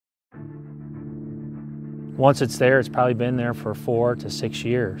Once it's there, it's probably been there for 4 to 6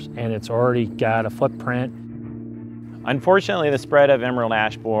 years, and it's already got a footprint. Unfortunately, the spread of emerald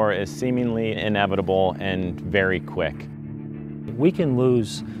ash borer is seemingly inevitable and very quick. We can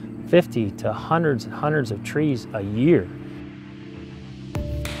lose 50 to hundreds and hundreds of trees a year.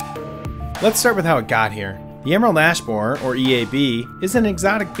 Let's start with how it got here. The emerald ash borer, or EAB, is an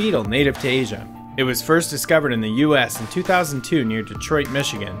exotic beetle native to Asia. It was first discovered in the US in 2002 near Detroit,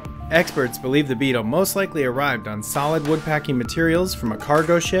 Michigan. Experts believe the beetle most likely arrived on solid woodpacking materials from a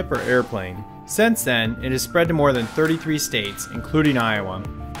cargo ship or airplane. Since then, it has spread to more than 33 states, including Iowa.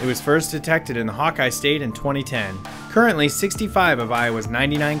 It was first detected in the Hawkeye State in 2010. Currently, 65 of Iowa's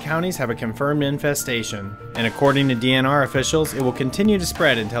 99 counties have a confirmed infestation, and according to DNR officials, it will continue to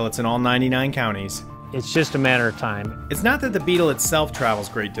spread until it's in all 99 counties. It's just a matter of time. It's not that the beetle itself travels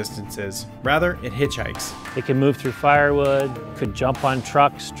great distances, rather it hitchhikes. It can move through firewood, could jump on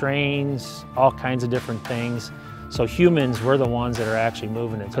trucks, trains, all kinds of different things. So humans, we're the ones that are actually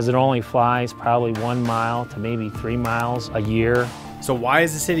moving it because it only flies probably 1 mile to maybe 3 miles a year. So why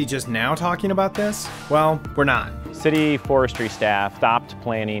is the city just now talking about this? Well, we're not. City forestry staff stopped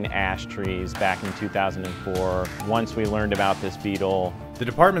planting ash trees back in 2004 once we learned about this beetle. The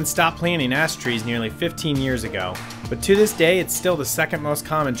department stopped planting ash trees nearly 15 years ago, but to this day it's still the second most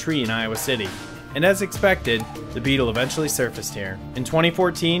common tree in Iowa City. And as expected, the beetle eventually surfaced here. In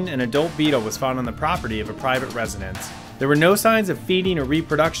 2014, an adult beetle was found on the property of a private residence. There were no signs of feeding or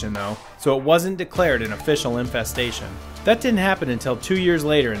reproduction though, so it wasn't declared an official infestation. That didn't happen until 2 years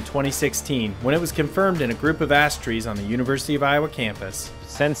later in 2016, when it was confirmed in a group of ash trees on the University of Iowa campus.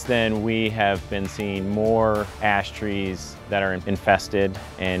 Since then, we have been seeing more ash trees that are infested,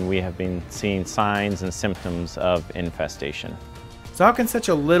 and we have been seeing signs and symptoms of infestation. So how can such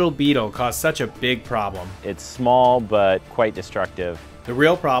a little beetle cause such a big problem? It's small but quite destructive. The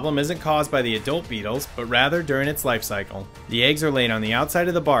real problem isn't caused by the adult beetles, but rather during its life cycle. The eggs are laid on the outside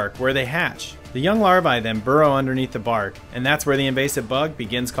of the bark where they hatch. The young larvae then burrow underneath the bark, and that's where the invasive bug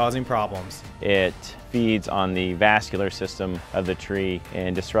begins causing problems. It feeds on the vascular system of the tree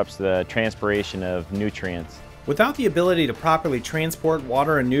and disrupts the transpiration of nutrients. Without the ability to properly transport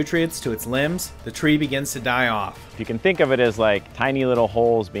water and nutrients to its limbs, the tree begins to die off. You can think of it as like tiny little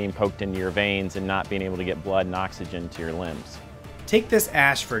holes being poked into your veins and not being able to get blood and oxygen to your limbs. Take this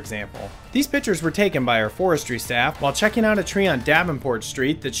ash for example. These pictures were taken by our forestry staff while checking out a tree on Davenport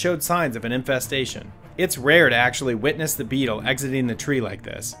Street that showed signs of an infestation. It's rare to actually witness the beetle exiting the tree like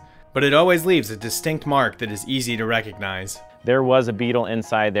this, but it always leaves a distinct mark that is easy to recognize. There was a beetle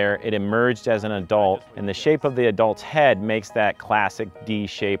inside there. It emerged as an adult, and the shape of the adult's head makes that classic D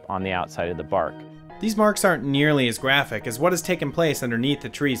shape on the outside of the bark. These marks aren't nearly as graphic as what has taken place underneath the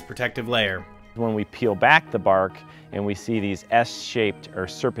tree's protective layer. When we peel back the bark and we see these S-shaped or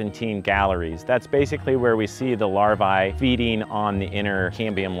serpentine galleries, that's basically where we see the larvae feeding on the inner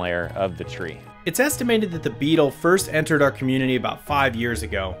cambium layer of the tree. It's estimated that the beetle first entered our community about 5 years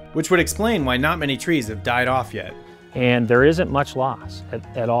ago, which would explain why not many trees have died off yet. And there isn't much loss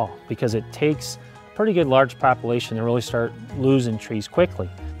at all because it takes a pretty good large population to really start losing trees quickly.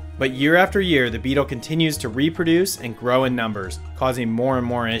 But year after year, the beetle continues to reproduce and grow in numbers, causing more and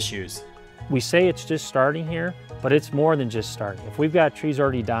more issues. We say it's just starting here, but it's more than just starting. If we've got trees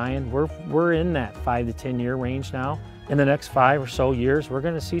already dying, we're in that 5 to 10 year range now. In the next 5 or so years, we're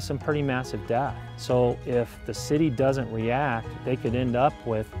going to see some pretty massive death. So if the city doesn't react, they could end up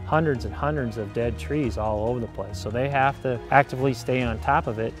with hundreds and hundreds of dead trees all over the place. So they have to actively stay on top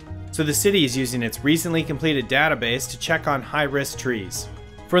of it. So the city is using its recently completed database to check on high-risk trees.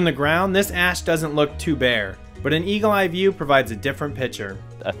 From the ground, this ash doesn't look too bare, but an eagle-eye view provides a different picture.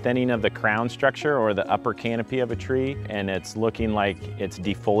 A thinning of the crown structure or the upper canopy of a tree, and it's looking like it's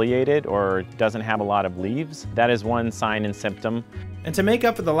defoliated or doesn't have a lot of leaves. That is one sign and symptom. And to make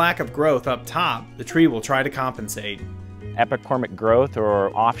up for the lack of growth up top, the tree will try to compensate. Epicormic growth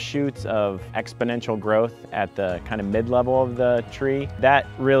or offshoots of exponential growth at the kind of mid-level of the tree, that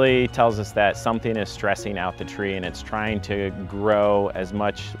really tells us that something is stressing out the tree and it's trying to grow as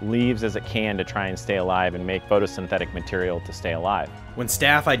much leaves as it can to try and stay alive and make photosynthetic material to stay alive. When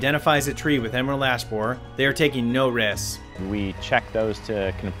staff identifies a tree with emerald ash borer, they are taking no risks. We check those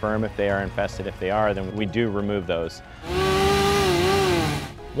to confirm if they are infested. If they are, then we do remove those.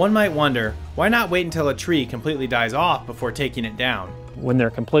 One might wonder, why not wait until a tree completely dies off before taking it down? When they're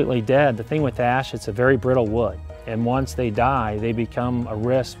completely dead, the thing with ash, it's a very brittle wood. And once they die, they become a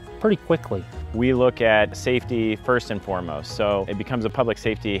risk pretty quickly. We look at safety first and foremost. So it becomes a public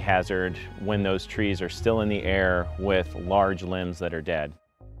safety hazard when those trees are still in the air with large limbs that are dead.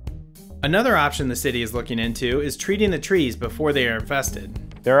 Another option the city is looking into is treating the trees before they are infested.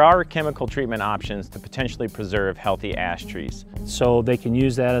 There are chemical treatment options to potentially preserve healthy ash trees. So they can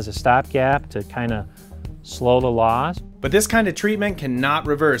use that as a stopgap to kind of slow the loss. But this kind of treatment cannot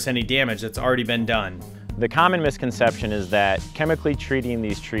reverse any damage that's already been done. The common misconception is that chemically treating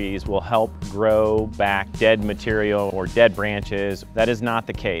these trees will help grow back dead material or dead branches. That is not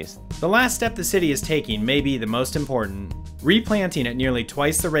the case. The last step the city is taking may be the most important. Replanting at nearly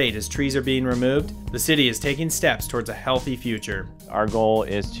twice the rate as trees are being removed, the city is taking steps towards a healthy future. Our goal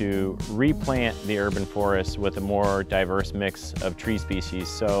is to replant the urban forest with a more diverse mix of tree species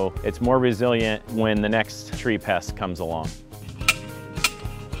so it's more resilient when the next tree pest comes along.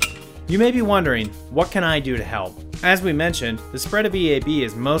 You may be wondering, what can I do to help? As we mentioned, the spread of EAB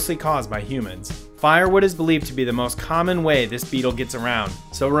is mostly caused by humans. Firewood is believed to be the most common way this beetle gets around,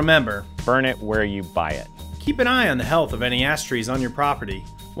 so remember, burn it where you buy it. Keep an eye on the health of any ash trees on your property.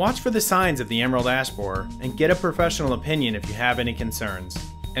 Watch for the signs of the emerald ash borer and get a professional opinion if you have any concerns.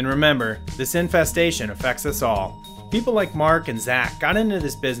 And remember, this infestation affects us all. People like Mark and Zach got into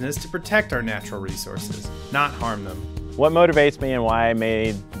this business to protect our natural resources, not harm them. What motivates me and why I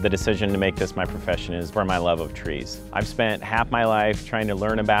made the decision to make this my profession is for my love of trees. I've spent half my life trying to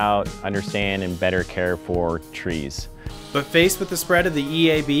learn about, understand, and better care for trees. But faced with the spread of the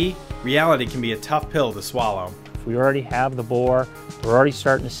EAB, reality can be a tough pill to swallow. If we already have the borer, we're already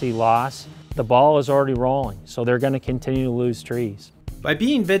starting to see loss. The ball is already rolling, so they're going to continue to lose trees. By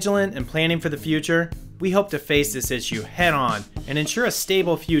being vigilant and planning for the future, we hope to face this issue head on and ensure a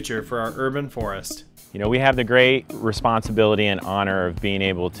stable future for our urban forest. You know, we have the great responsibility and honor of being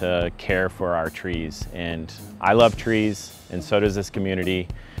able to care for our trees. And I love trees, and so does this community.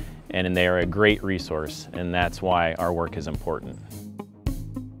 And they are a great resource, and that's why our work is important.